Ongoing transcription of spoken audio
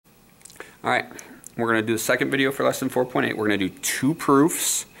Alright, we're going to do the second video for lesson 4.8. We're going to do 2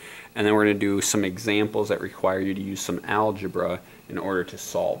 proofs, and then we're going to do some examples that require you to use some algebra in order to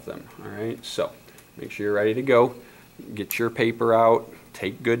solve them. Alright, so make sure you're ready to go. Get your paper out,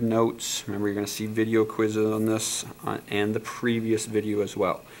 take good notes. Remember, you're going to see video quizzes on this and the previous video as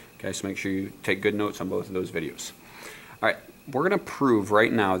well. Okay, so make sure you take good notes on both of those videos. Alright, we're going to prove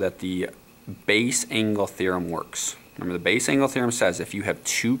right now that the base angle theorem works. Remember, the base angle theorem says if you have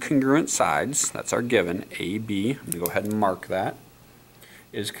 2 congruent sides, that's our given, AB, I'm going to go ahead and mark that,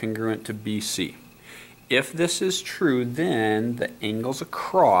 is congruent to BC. If this is true, then the angles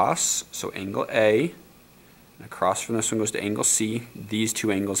across, so angle A, and across from this one goes to angle C, these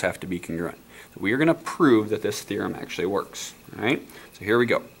 2 angles have to be congruent. So we are going to prove that this theorem actually works. Alright, so here we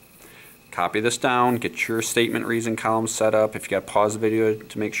go. Copy this down, get your statement reason column set up. If you got to pause the video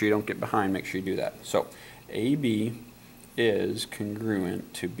to make sure you don't get behind, make sure you do that. So AB is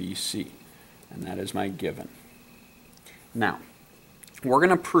congruent to BC, and that is my given. Now, we're going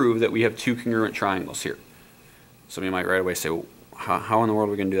to prove that we have 2 congruent triangles here. Some of you might right away say, well, how in the world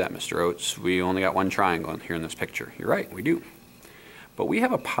are we going to do that, Mr. Oates? We only got 1 triangle here in this picture. You're right, we do. But we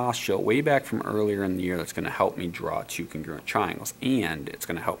have a postulate way back from earlier in the year that's going to help me draw 2 congruent triangles, and it's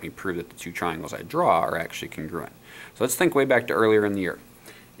going to help me prove that the 2 triangles I draw are actually congruent. So let's think way back to earlier in the year.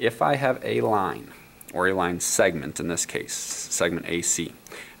 If I have a line, or a line segment in this case, segment AC,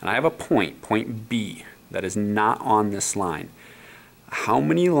 and I have a point, point B, that is not on this line, how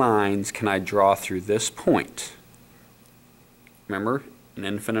many lines can I draw through this point? Remember, an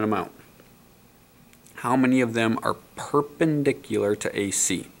infinite amount. How many of them are perpendicular to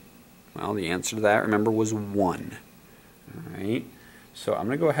AC? Well, the answer to that, remember, was 1. Alright, so I'm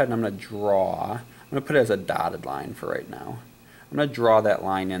going to go ahead and I'm going to draw, I'm going to put it as a dotted line for right now. I'm going to draw that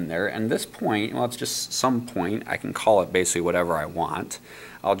line in there, and this point, well, it's just some point. I can call it basically whatever I want.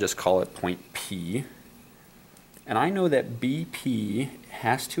 I'll just call it point P. And I know that BP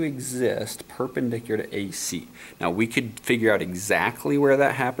has to exist perpendicular to AC. Now, we could figure out exactly where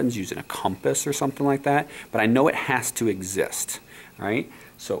that happens using a compass or something like that, but I know it has to exist. All right?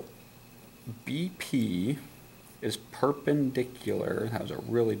 So BP is perpendicular, that was a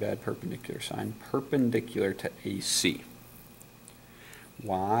really bad perpendicular sign, perpendicular to AC.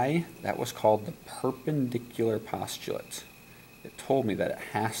 Why? That was called the perpendicular postulate. It told me that it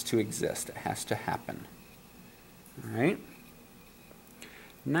has to exist, it has to happen. Alright?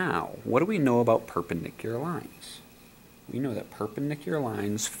 Now, what do we know about perpendicular lines? We know that perpendicular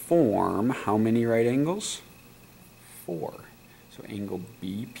lines form how many right angles? 4. So angle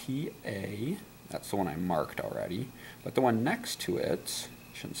BPA, that's the one I marked already, but the one next to it,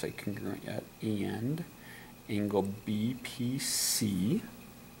 I shouldn't say congruent yet, and angle BPC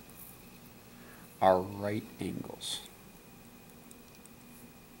are right angles.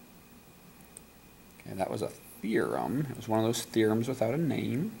 Okay, that was a theorem. It was one of those theorems without a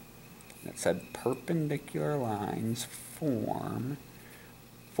name. It said perpendicular lines form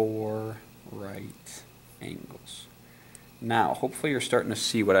 4 right angles. Now, hopefully you're starting to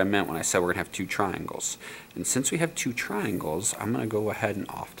see what I meant when I said we're going to have 2 triangles. And since we have 2 triangles, I'm going to go ahead and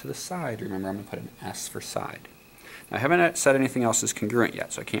off to the side. Remember, I'm going to put an S for side. Now, I haven't said anything else is congruent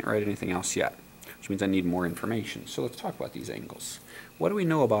yet, so I can't write anything else yet, which means I need more information. So let's talk about these angles. What do we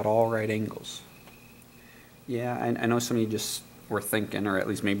know about all right angles? Yeah, I know some of you just were thinking, or at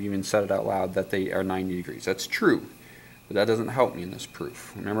least maybe even said it out loud, that they are 90 degrees. That's true, but that doesn't help me in this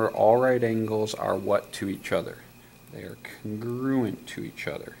proof. Remember, all right angles are what to each other? They are congruent to each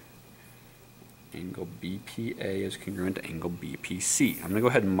other. Angle BPA is congruent to angle BPC. I'm going to go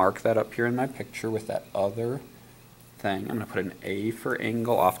ahead and mark that up here in my picture with that other thing. I'm going to put an A for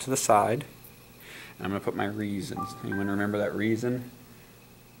angle off to the side. And I'm going to put my reasons. Anyone remember that reason?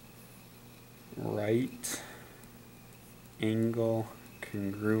 Right angle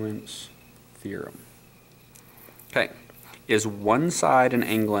congruence theorem. Okay, is one side an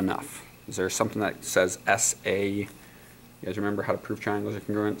angle enough? Is there something that says SA? You guys remember how to prove triangles are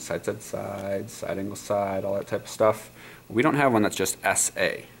congruent? Side, side, side, side angle, side, all that type of stuff. Well, we don't have one that's just SA,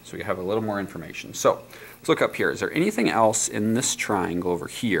 so we have a little more information. So let's look up here. Is there anything else in this triangle over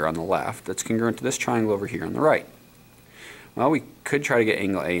here on the left that's congruent to this triangle over here on the right? Well, we could try to get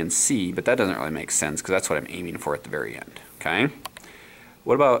angle A and C, but that doesn't really make sense because that's what I'm aiming for at the very end. Okay?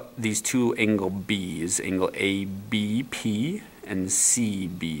 What about these 2 angle B's, angle ABP and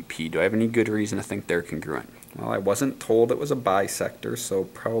CBP? Do I have any good reason to think they're congruent? Well, I wasn't told it was a bisector, so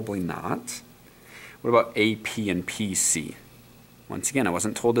probably not. What about AP and PC? Once again, I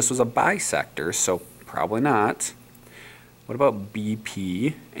wasn't told this was a bisector, so probably not. What about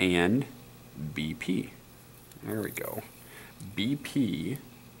BP and BP? There we go. BP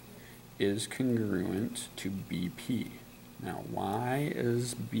is congruent to BP. Now, why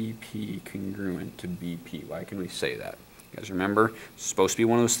is BP congruent to BP? Why can we say that? You guys remember, it's supposed to be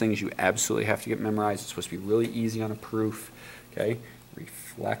one of those things you absolutely have to get memorized. It's supposed to be really easy on a proof. Okay,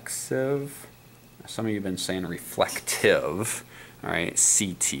 reflexive. Some of you have been saying reflective. All right,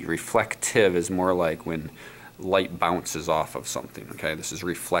 CT. Reflective is more like when light bounces off of something. Okay, this is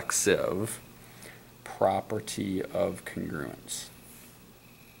reflexive. Property of congruence.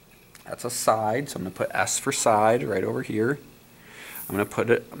 That's a side, so I'm going to put S for side right over here. I'm going to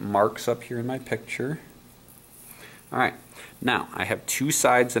put it marks up here in my picture. All right, now I have two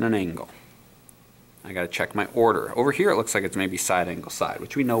sides and an angle. I got to check my order. Over here it looks like it's maybe side angle side,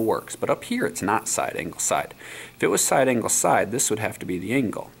 which we know works, but up here it's not side angle side. If it was side angle side, this would have to be the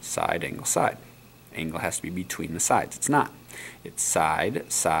angle. Side angle side. Angle has to be between the sides. It's not. It's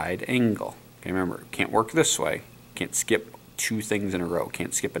side side angle. Okay, remember, it can't work this way. Can't skip two things in a row.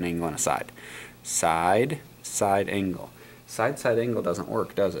 Can't skip an angle and a side. Side side angle. Side side angle doesn't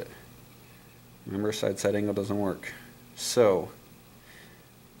work, does it? Remember, side side angle doesn't work. So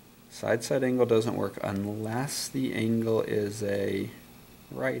side side angle doesn't work unless the angle is a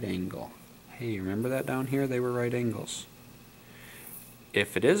right angle. Hey, remember that down here? They were right angles.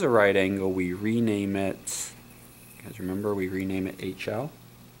 If it is a right angle, we rename it, guys remember, we rename it HL.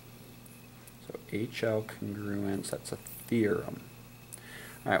 So HL congruence, that's a theorem.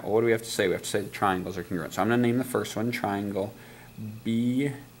 All right, well, what do we have to say? We have to say the triangles are congruent. So I'm going to name the first one triangle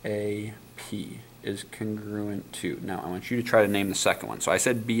BAP is congruent to. Now I want you to try to name the second one. So I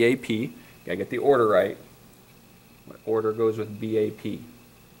said BAP. You gotta get the order right. What order goes with BAP?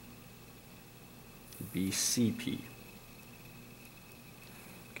 BCP.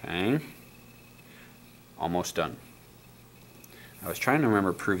 Okay. Almost done. I was trying to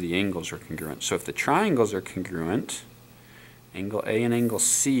remember prove the angles are congruent. So if the triangles are congruent, angle A and angle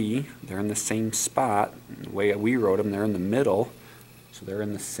C, they're in the same spot. The way we wrote them, they're in the middle. So they're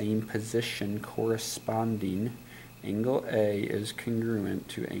in the same position corresponding. Angle A is congruent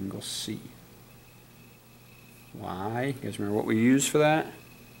to angle C. Why? You guys remember what we used for that?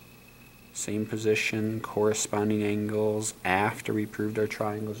 Same position, corresponding angles. After we proved our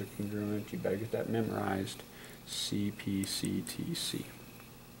triangles are congruent, you better get that memorized. CPCTC.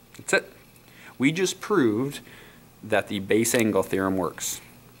 That's it. We just proved that the base angle theorem works.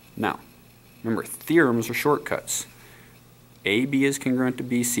 Now, remember, theorems are shortcuts. AB is congruent to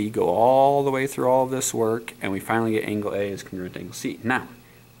BC, go all the way through all of this work, and we finally get angle A is congruent to angle C. Now,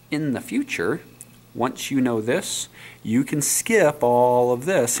 in the future, once you know this, you can skip all of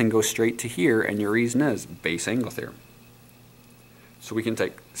this and go straight to here, and your reason is base angle theorem. So we can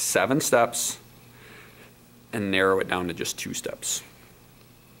take 7 steps and narrow it down to just 2 steps.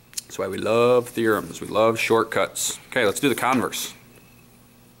 That's why we love theorems. We love shortcuts. Okay, let's do the converse.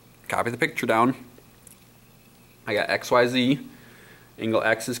 Copy the picture down. I got x, y, z. Angle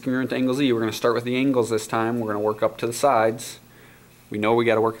x is congruent to angle z. We're going to start with the angles this time. We're going to work up to the sides. We know we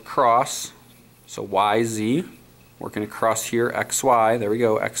got to work across. So y, z. Working across here, x, y. There we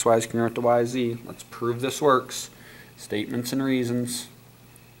go. X, y is congruent to y, z. Let's prove this works. Statements and reasons.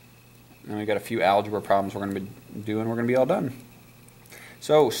 And we got a few algebra problems we're going to be doing. We're going to be all done.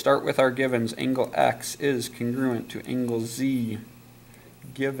 So start with our givens. Angle x is congruent to angle z.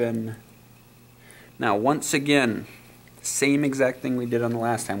 Given. Now, once again, same exact thing we did on the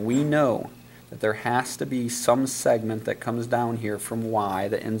last time. We know that there has to be some segment that comes down here from y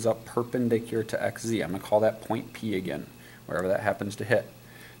that ends up perpendicular to xz. I'm going to call that point P again, wherever that happens to hit.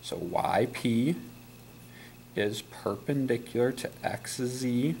 So yp is perpendicular to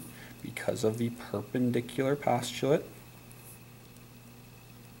xz because of the perpendicular postulate.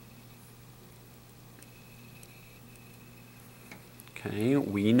 Okay,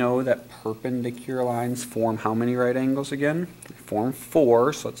 we know that perpendicular lines form how many right angles again? They form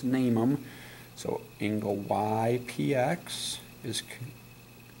 4, so let's name them. So angle YPX is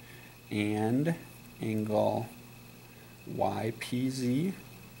and angle YPZ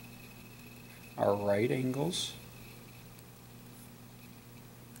are right angles.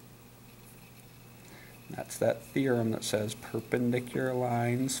 That's that theorem that says perpendicular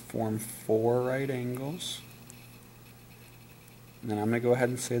lines form 4 right angles. And then I'm going to go ahead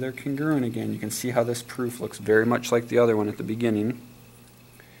and say they're congruent again. You can see how this proof looks very much like the other one at the beginning.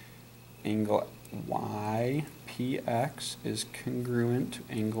 Angle YPX is congruent to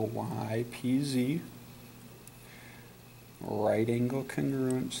angle YPZ. Right angle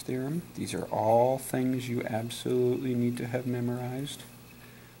congruence theorem. These are all things you absolutely need to have memorized.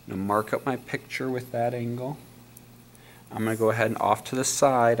 I'm going to mark up my picture with that angle. I'm going to go ahead and off to the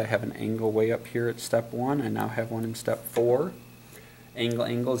side. I have an angle way up here at step 1. I now have one in step 4.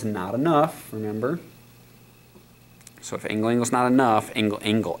 Angle is not enough, remember? So if angle is not enough,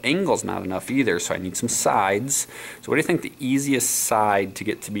 angle's not enough either, so I need some sides. So what do you think the easiest side to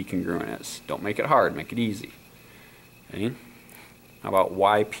get to be congruent is? Don't make it hard, make it easy. Okay. How about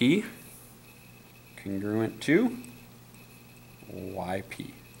YP? Congruent to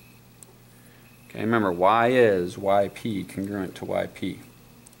YP. Okay, remember Y is YP congruent to YP.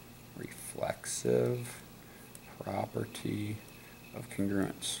 Reflexive property of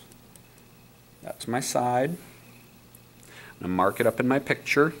congruence. That's my side. I'm going to mark it up in my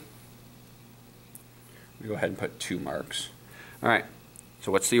picture. We go ahead and put 2 marks. Alright,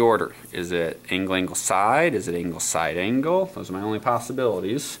 so what's the order? Is it angle, side? Is it angle, side, angle? Those are my only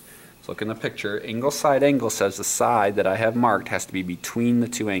possibilities. Let's look in the picture. Angle, side, angle says the side that I have marked has to be between the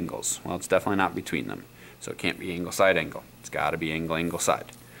 2 angles. Well, it's definitely not between them. So it can't be angle, side, angle. It's got to be angle,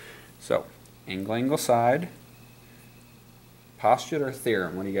 side. So, angle, side. Postulate or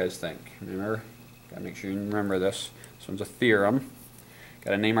theorem? What do you guys think? Remember? Got to make sure you remember this. This one's a theorem.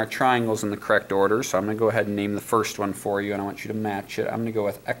 Got to name our triangles in the correct order, so I'm going to go ahead and name the first one for you, and I want you to match it. I'm going to go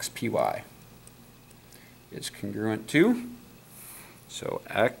with XPY. Is congruent to. So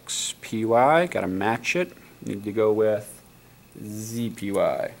XPY, got to match it. Need to go with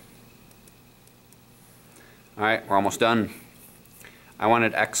ZPY. Alright, we're almost done. I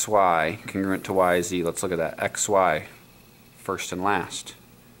wanted XY congruent to YZ. Let's look at that. XY, first and last.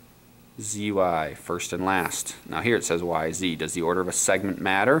 ZY, first and last. Now here it says YZ. Does the order of a segment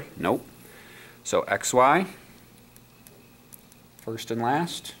matter? Nope. So XY, first and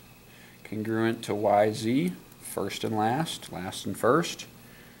last, congruent to YZ, first and last, last and first,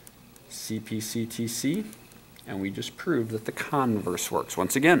 CPCTC, and we just proved that the converse works.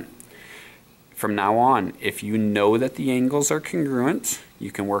 Once again, from now on, if you know that the angles are congruent,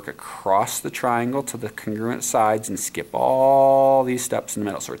 you can work across the triangle to the congruent sides and skip all these steps in the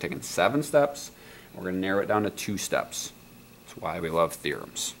middle. So we're taking 7 steps, and we're going to narrow it down to 2 steps. That's why we love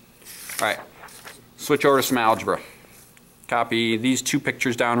theorems. All right, switch over to some algebra. Copy these 2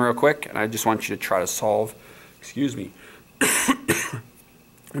 pictures down real quick, and I just want you to try to solve, excuse me, I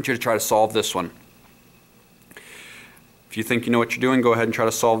want you to try to solve this one. If you think you know what you're doing, go ahead and try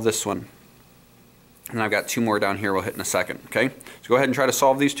to solve this one. And I've got 2 more down here we'll hit in a second, okay? So go ahead and try to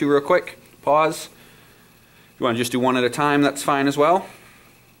solve these 2 real quick. Pause. If you want to just do one at a time, that's fine as well.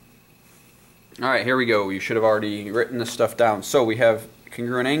 Alright, here we go. You should have already written this stuff down. So we have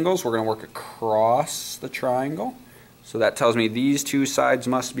congruent angles. We're going to work across the triangle. So that tells me these 2 sides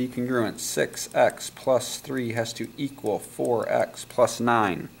must be congruent. 6x plus 3 has to equal 4x plus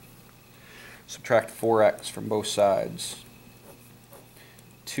 9. Subtract 4x from both sides.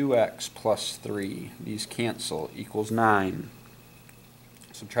 2x plus 3, these cancel, equals 9.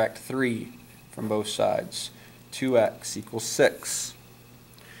 Subtract 3 from both sides. 2x equals 6.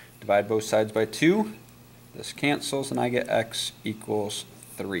 Divide both sides by 2. This cancels, and I get x equals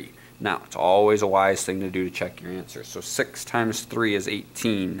 3. Now, it's always a wise thing to do to check your answer. So 6 times 3 is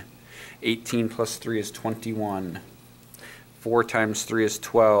 18. 18 plus 3 is 21. 4 times 3 is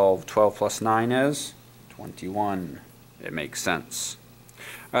 12. 12 plus 9 is 21. It makes sense.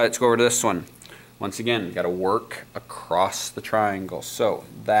 Alright, let's go over to this one. Once again, you've got to work across the triangle. So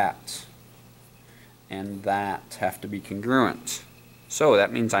that and that have to be congruent. So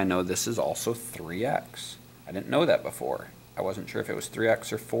that means I know this is also 3x. I didn't know that before. I wasn't sure if it was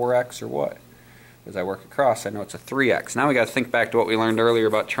 3x or 4x or what. As I work across, I know it's a 3x. Now we got to think back to what we learned earlier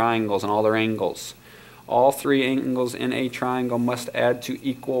about triangles and all their angles. All 3 angles in a triangle must add to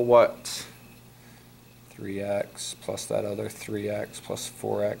equal what? 3x plus that other 3x plus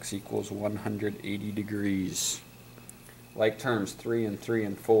 4x equals 180 degrees. Like terms, 3 and 3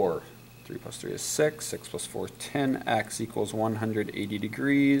 and 4. 3 plus 3 is 6. 6 plus 4 is 10. X equals 180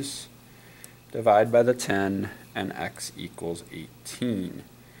 degrees. Divide by the 10, and x equals 18.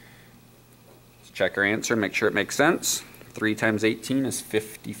 Let's check our answer, make sure it makes sense. 3 times 18 is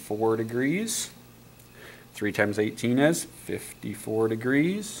 54 degrees. 3 times 18 is 54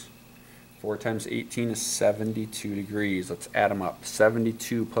 degrees. 4 times 18 is 72 degrees. Let's add them up.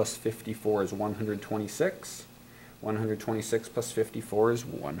 72 plus 54 is 126. 126 plus 54 is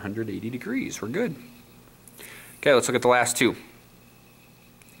 180 degrees. We're good. Okay, let's look at the last 2.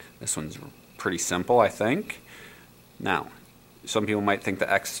 This one's pretty simple, I think. Now, some people might think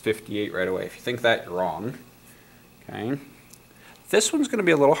the x is 58 right away. If you think that, you're wrong. Okay. This one's going to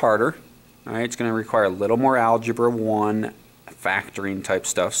be a little harder. All right, it's going to require a little more algebra 1 factoring type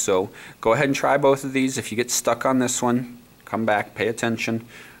stuff. So go ahead and try both of these. If you get stuck on this one, come back, pay attention.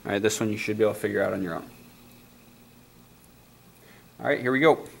 All right, this one you should be able to figure out on your own. All right, here we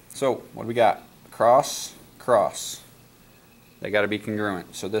go. So what do we got? Cross, cross. They got to be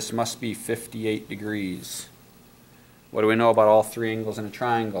congruent. So this must be 58 degrees. What do we know about all three angles in a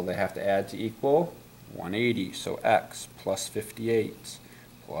triangle? They have to add to equal 180. So x plus 58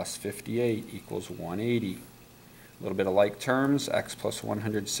 plus 58 equals 180. A little bit of like terms, x plus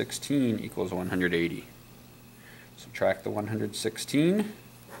 116 equals 180. Subtract the 116.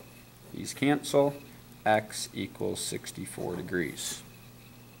 These cancel. X equals 64 degrees.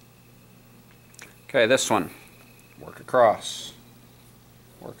 Okay, this one. Work across.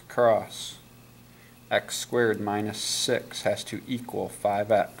 Work across. X squared minus 6 has to equal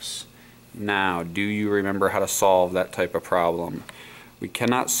 5x. Now, do you remember how to solve that type of problem? We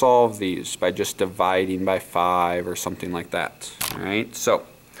cannot solve these by just dividing by 5 or something like that. Alright, so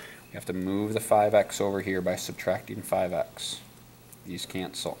we have to move the 5x over here by subtracting 5x. These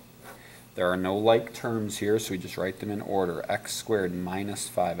cancel. There are no like terms here, so we just write them in order. X squared minus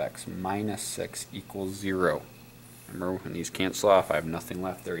 5x minus 6 equals 0. Remember, when these cancel off, I have nothing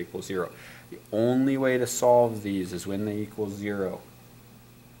left there equals 0. The only way to solve these is when they equal 0.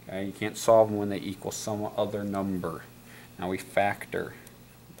 Okay, you can't solve them when they equal some other number. Now we factor.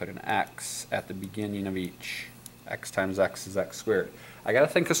 Put an x at the beginning of each. X times x is x squared. I got to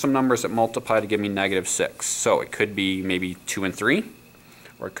think of some numbers that multiply to give me negative 6. So it could be maybe 2 and 3,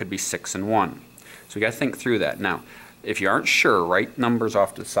 or it could be 6 and 1. So we got to think through that. Now, if you aren't sure, write numbers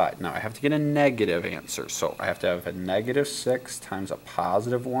off to the side. Now I have to get a negative answer. So I have to have a negative 6 times a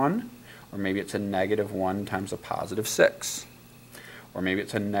positive 1, or maybe it's a negative 1 times a positive 6. Or maybe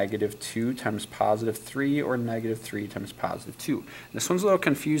it's a negative 2 times positive 3, or negative 3 times positive 2. This one's a little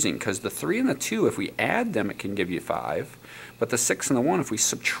confusing because the 3 and the 2, if we add them, it can give you 5. But the 6 and the 1, if we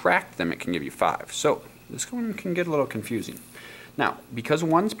subtract them, it can give you 5. So this one can get a little confusing. Now, because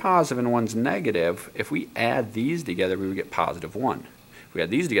one's positive and one's negative, if we add these together, we would get positive 1. If we add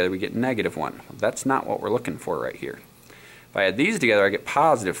these together, we get negative 1. Well, that's not what we're looking for right here. If I add these together, I get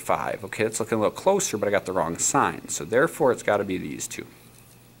positive 5. Okay, it's looking a little closer, but I got the wrong sign. So therefore, it's got to be these two.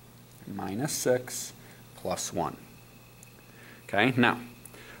 Minus 6 plus 1. Okay, now,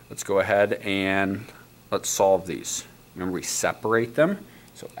 let's go ahead and let's solve these. Remember, we separate them.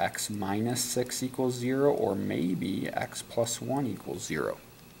 So x minus 6 equals 0, or maybe x plus 1 equals 0.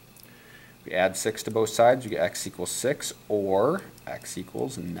 We add 6 to both sides, we get x equals 6, or x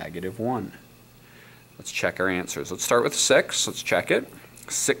equals negative 1. Let's check our answers. Let's start with 6. Let's check it.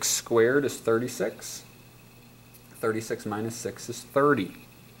 6 squared is 36. 36 minus 6 is 30.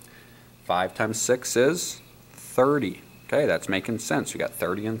 5 times 6 is 30. Okay, that's making sense. We got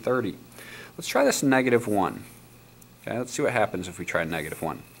 30 and 30. Let's try this negative 1. Okay, let's see what happens if we try negative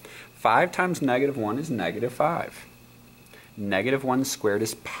 1. 5 times negative 1 is negative 5. Negative 1 squared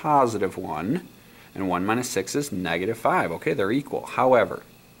is positive 1. And 1 minus 6 is negative 5. Okay, they're equal. However,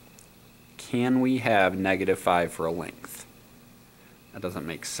 can we have negative 5 for a length? That doesn't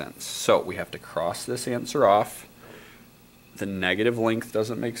make sense. So we have to cross this answer off. The negative length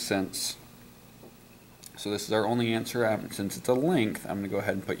doesn't make sense. So this is our only answer. Since it's a length, I'm going to go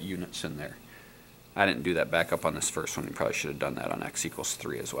ahead and put units in there. I didn't do that back up on this first one. You probably should have done that on x equals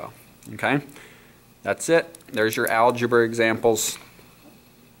 3 as well. Okay? That's it. There's your algebra examples.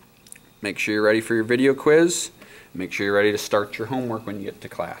 Make sure you're ready for your video quiz. Make sure you're ready to start your homework when you get to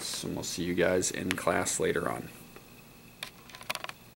class. And we'll see you guys in class later on.